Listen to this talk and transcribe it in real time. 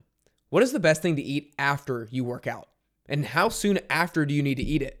What is the best thing to eat after you work out? And how soon after do you need to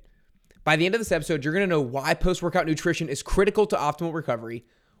eat it? By the end of this episode, you're going to know why post-workout nutrition is critical to optimal recovery,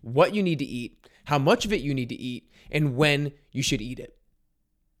 what you need to eat, how much of it you need to eat, and when you should eat it.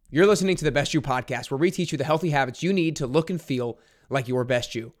 You're listening to the Best You podcast, where we teach you the healthy habits you need to look and feel like your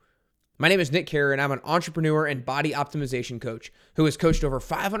best you. My name is Nick Carey, and I'm an entrepreneur and body optimization coach who has coached over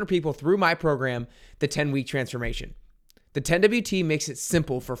 500 people through my program, the 10-Week Transformation. The 10WT makes it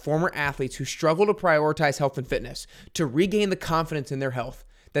simple for former athletes who struggle to prioritize health and fitness to regain the confidence in their health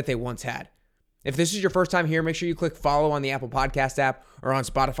that they once had. If this is your first time here, make sure you click follow on the Apple Podcast app or on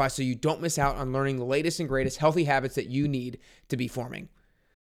Spotify so you don't miss out on learning the latest and greatest healthy habits that you need to be forming.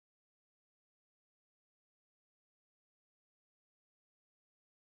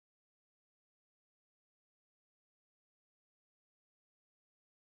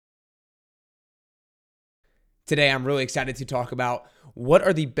 Today, I'm really excited to talk about what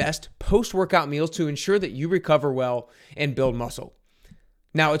are the best post-workout meals to ensure that you recover well and build muscle.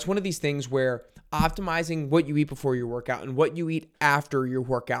 Now, it's one of these things where optimizing what you eat before your workout and what you eat after your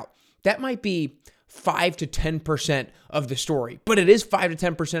workout, that might be 5 to 10% of the story, but it is 5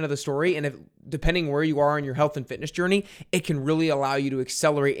 to 10% of the story. And if, depending where you are in your health and fitness journey, it can really allow you to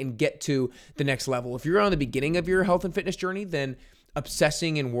accelerate and get to the next level. If you're on the beginning of your health and fitness journey, then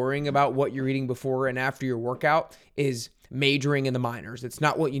obsessing and worrying about what you're eating before and after your workout is majoring in the minors. It's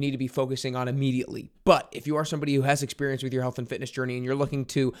not what you need to be focusing on immediately. But if you are somebody who has experience with your health and fitness journey and you're looking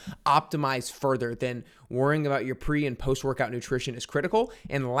to optimize further, then worrying about your pre and post-workout nutrition is critical.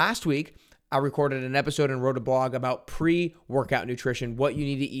 And last week, I recorded an episode and wrote a blog about pre-workout nutrition, what you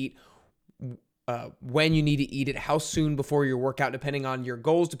need to eat, when you need to eat it, how soon before your workout, depending on your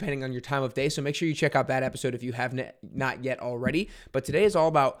goals, depending on your time of day. So make sure you check out that episode if you have not yet already. But today is all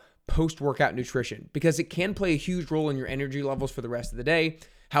about post-workout nutrition because it can play a huge role in your energy levels for the rest of the day,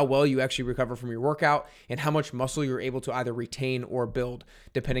 how well you actually recover from your workout, and how much muscle you're able to either retain or build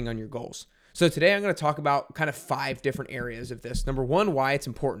depending on your goals. So today I'm going to talk about kind of 5 different areas of this. Number 1, why it's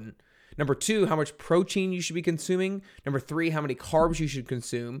important. Number 2, how much protein you should be consuming. Number 3, how many carbs you should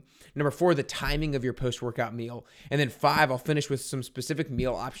consume. Number 4, the timing of your post-workout meal. And then 5, I'll finish with some specific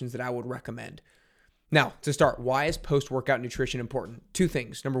meal options that I would recommend. Now, to start, why is post-workout nutrition important? 2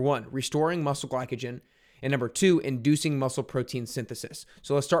 things. Number 1, restoring muscle glycogen. And number 2, inducing muscle protein synthesis.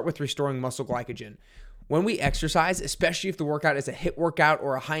 So let's start with restoring muscle glycogen. When we exercise, especially if the workout is a HIIT workout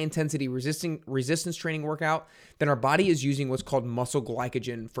or a high-intensity resistance training workout, then our body is using what's called muscle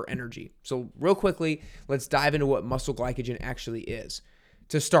glycogen for energy. So real quickly, let's dive into what muscle glycogen actually is.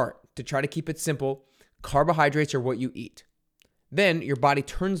 To start, to try to keep it simple, carbohydrates are what you eat. Then your body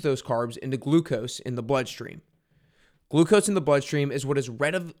turns those carbs into glucose in the bloodstream. Glucose in the bloodstream is what is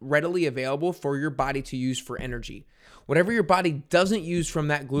readily available for your body to use for energy. Whatever your body doesn't use from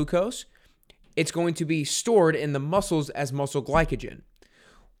that glucose, it's going to be stored in the muscles as muscle glycogen.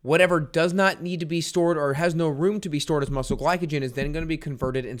 Whatever does not need to be stored or has no room to be stored as muscle glycogen is then going to be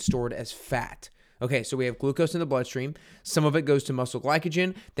converted and stored as fat. Okay, so we have glucose in the bloodstream. Some of it goes to muscle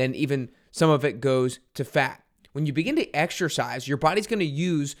glycogen, then even some of it goes to fat. When you begin to exercise, your body's going to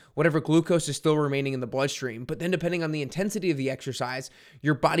use whatever glucose is still remaining in the bloodstream, but then depending on the intensity of the exercise,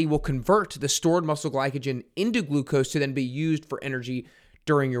 your body will convert the stored muscle glycogen into glucose to then be used for energy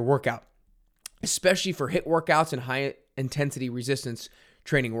during your workout, especially for HIIT workouts and high intensity resistance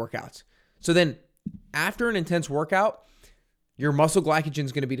training workouts. So then after an intense workout, your muscle glycogen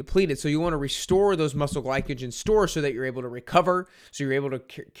is going to be depleted. So you want to restore those muscle glycogen stores so that you're able to recover, so you're able to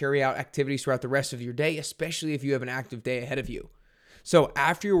carry out activities throughout the rest of your day, especially if you have an active day ahead of you. So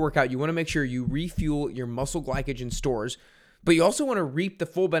after your workout, you want to make sure you refuel your muscle glycogen stores, but you also want to reap the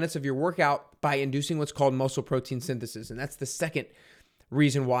full benefits of your workout by inducing what's called muscle protein synthesis. And that's the second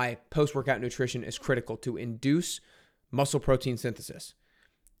reason why post-workout nutrition is critical, to induce muscle protein synthesis.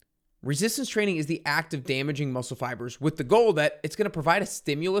 Resistance training is the act of damaging muscle fibers with the goal that it's going to provide a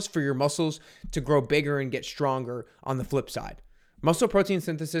stimulus for your muscles to grow bigger and get stronger on the flip side. Muscle protein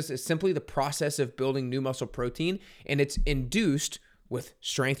synthesis is simply the process of building new muscle protein, and it's induced with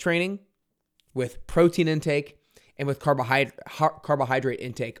strength training, with protein intake, and with carbohydrate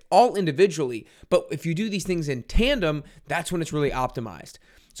intake, all individually. But if you do these things in tandem, that's when it's really optimized.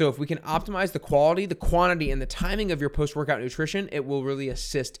 So if we can optimize the quality, the quantity, and the timing of your post-workout nutrition, it will really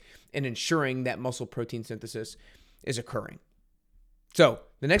assist in ensuring that muscle protein synthesis is occurring. So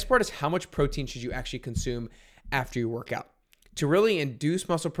the next part is how much protein should you actually consume after you work out. To really induce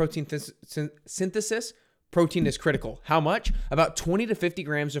muscle protein synthesis, protein is critical. How much? About 20 to 50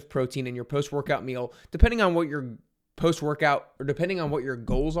 grams of protein in your post-workout meal, depending on what your post-workout or depending on what your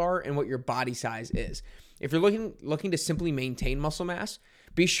goals are and what your body size is. If you're looking to simply maintain muscle mass,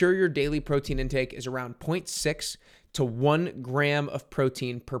 be sure your daily protein intake is around 0.6 to 1 gram of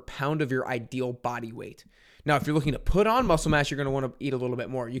protein per pound of your ideal body weight. Now, if you're looking to put on muscle mass, you're going to want to eat a little bit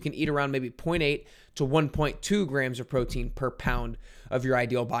more. You can eat around maybe 0.8 to 1.2 grams of protein per pound of your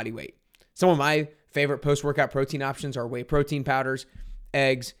ideal body weight. Some of my favorite post-workout protein options are whey protein powders,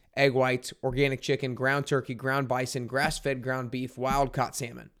 eggs, egg whites, organic chicken, ground turkey, ground bison, grass-fed ground beef, wild-caught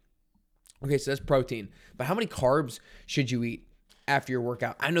salmon. Okay, so that's protein. But how many carbs should you eat after your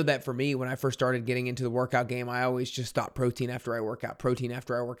workout? I know that for me, when I first started getting into the workout game, I always just thought protein after I work out, protein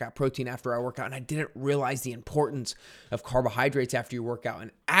after I work out, protein after I work out. And I didn't realize the importance of carbohydrates after you work out.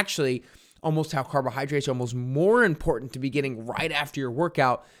 And actually, almost how carbohydrates are almost more important to be getting right after your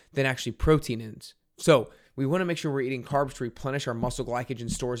workout than actually protein is. So we want to make sure we're eating carbs to replenish our muscle glycogen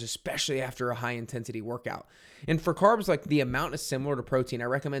stores, especially after a high intensity workout. And for carbs, like the amount is similar to protein. I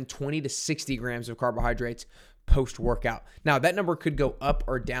recommend 20 to 60 grams of carbohydrates post-workout. Now, that number could go up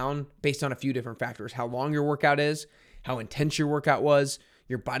or down based on a few different factors: how long your workout is, how intense your workout was,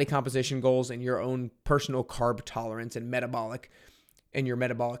 your body composition goals, and your own personal carb tolerance and your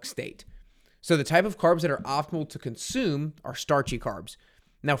metabolic state. So the type of carbs that are optimal to consume are starchy carbs.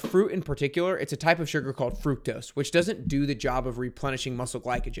 Now, fruit in particular, it's a type of sugar called fructose, which doesn't do the job of replenishing muscle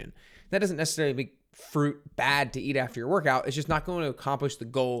glycogen. That doesn't necessarily make fruit bad to eat after your workout. It's just not going to accomplish the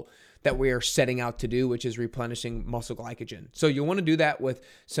goal that we are setting out to do, which is replenishing muscle glycogen. So you'll want to do that with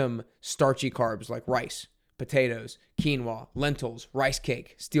some starchy carbs like rice, potatoes, quinoa, lentils, rice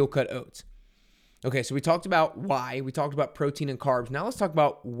cake, steel-cut oats. Okay, so we talked about why, we talked about protein and carbs. Now let's talk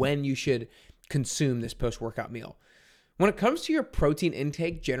about when you should consume this post-workout meal. When it comes to your protein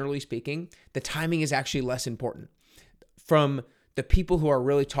intake, generally speaking, the timing is actually less important. From the people who are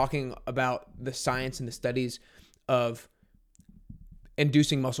really talking about the science and the studies of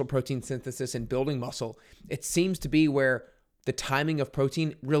inducing muscle protein synthesis and building muscle, it seems to be where the timing of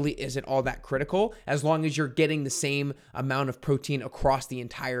protein really isn't all that critical, as long as you're getting the same amount of protein across the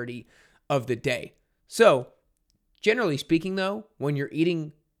entirety of the day. So, generally speaking though, when you're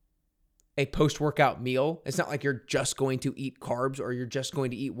eating a post-workout meal, it's not like you're just going to eat carbs or you're just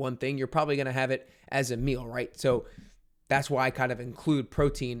going to eat one thing. You're probably going to have it as a meal, right? So that's why I kind of include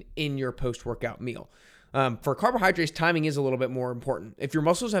protein in your post-workout meal. For carbohydrates, timing is a little bit more important. If your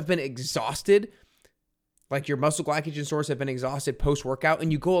muscles have been exhausted, like your muscle glycogen stores have been exhausted post-workout,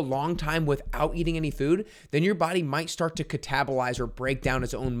 and you go a long time without eating any food, then your body might start to catabolize or break down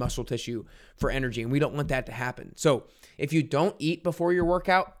its own muscle tissue for energy, and we don't want that to happen. So if you don't eat before your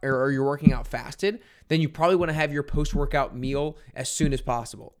workout or you're working out fasted, then you probably want to have your post-workout meal as soon as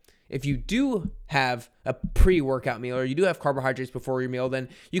possible. If you do have a pre-workout meal or you do have carbohydrates before your meal, then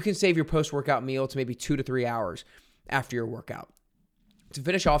you can save your post-workout meal to maybe 2 to 3 hours after your workout. To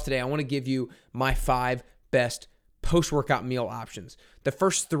finish off today, I want to give you my 5 best post-workout meal options. The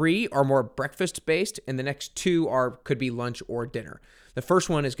first 3 are more breakfast-based, and the next 2 could be lunch or dinner. The first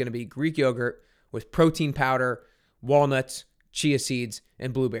one is going to be Greek yogurt with protein powder, walnuts, chia seeds,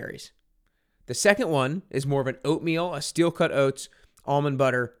 and blueberries. The second one is more of an oatmeal, a steel-cut oats, almond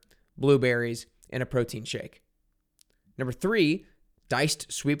butter, blueberries, and a protein shake. Number 3,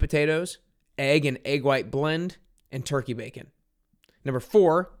 diced sweet potatoes, egg and egg white blend, and turkey bacon. Number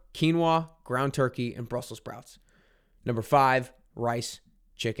 4, quinoa, ground turkey, and Brussels sprouts. Number 5, rice,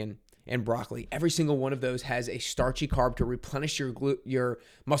 chicken, and broccoli. Every single one of those has a starchy carb to replenish your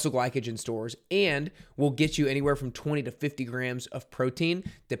muscle glycogen stores and will get you anywhere from 20 to 50 grams of protein,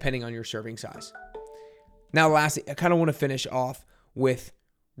 depending on your serving size. Now, lastly, I kind of want to finish off with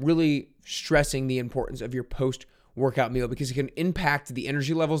really stressing the importance of your post-workout meal, because it can impact the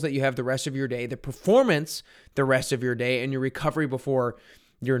energy levels that you have the rest of your day, the performance the rest of your day, and your recovery before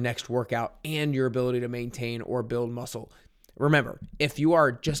your next workout, and your ability to maintain or build muscle. Remember, if you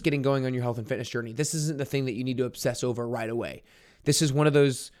are just getting going on your health and fitness journey, this isn't the thing that you need to obsess over right away. This is one of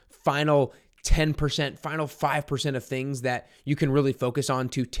those final 10%, final 5% of things that you can really focus on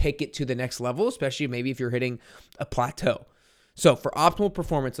to take it to the next level, especially maybe if you're hitting a plateau. So for optimal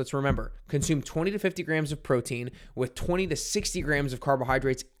performance, let's remember, consume 20 to 50 grams of protein with 20 to 60 grams of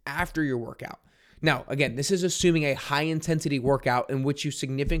carbohydrates after your workout. Now, again, this is assuming a high-intensity workout in which you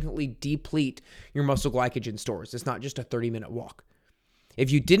significantly deplete your muscle glycogen stores. It's not just a 30-minute walk.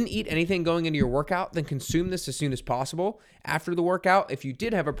 If you didn't eat anything going into your workout, then consume this as soon as possible. After the workout, if you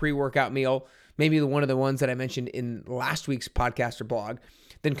did have a pre-workout meal, maybe one of the ones that I mentioned in last week's podcast or blog,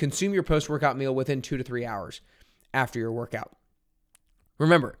 then consume your post-workout meal within 2 to 3 hours after your workout.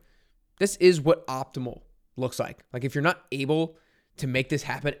 Remember, this is what optimal looks like. Like if you're not able to make this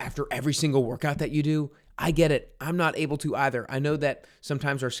happen after every single workout that you do, I get it. I'm not able to either. I know that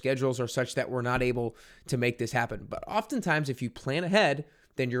sometimes our schedules are such that we're not able to make this happen. But oftentimes, if you plan ahead,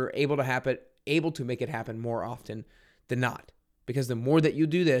 then you're able to make it happen more often than not. Because the more that you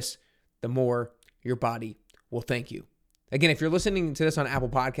do this, the more your body will thank you. Again, if you're listening to this on Apple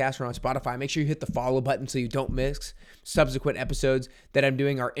Podcasts or on Spotify, make sure you hit the follow button so you don't miss subsequent episodes that I'm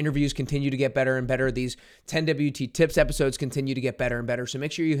doing. Our interviews continue to get better and better. These 10WT tips episodes continue to get better and better. So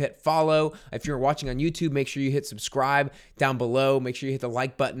make sure you hit follow. If you're watching on YouTube, make sure you hit subscribe down below. Make sure you hit the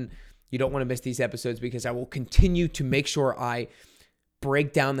like button. You don't want to miss these episodes because I will continue to make sure I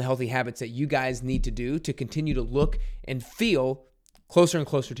break down the healthy habits that you guys need to do to continue to look and feel closer and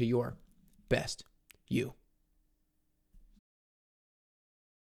closer to your best you.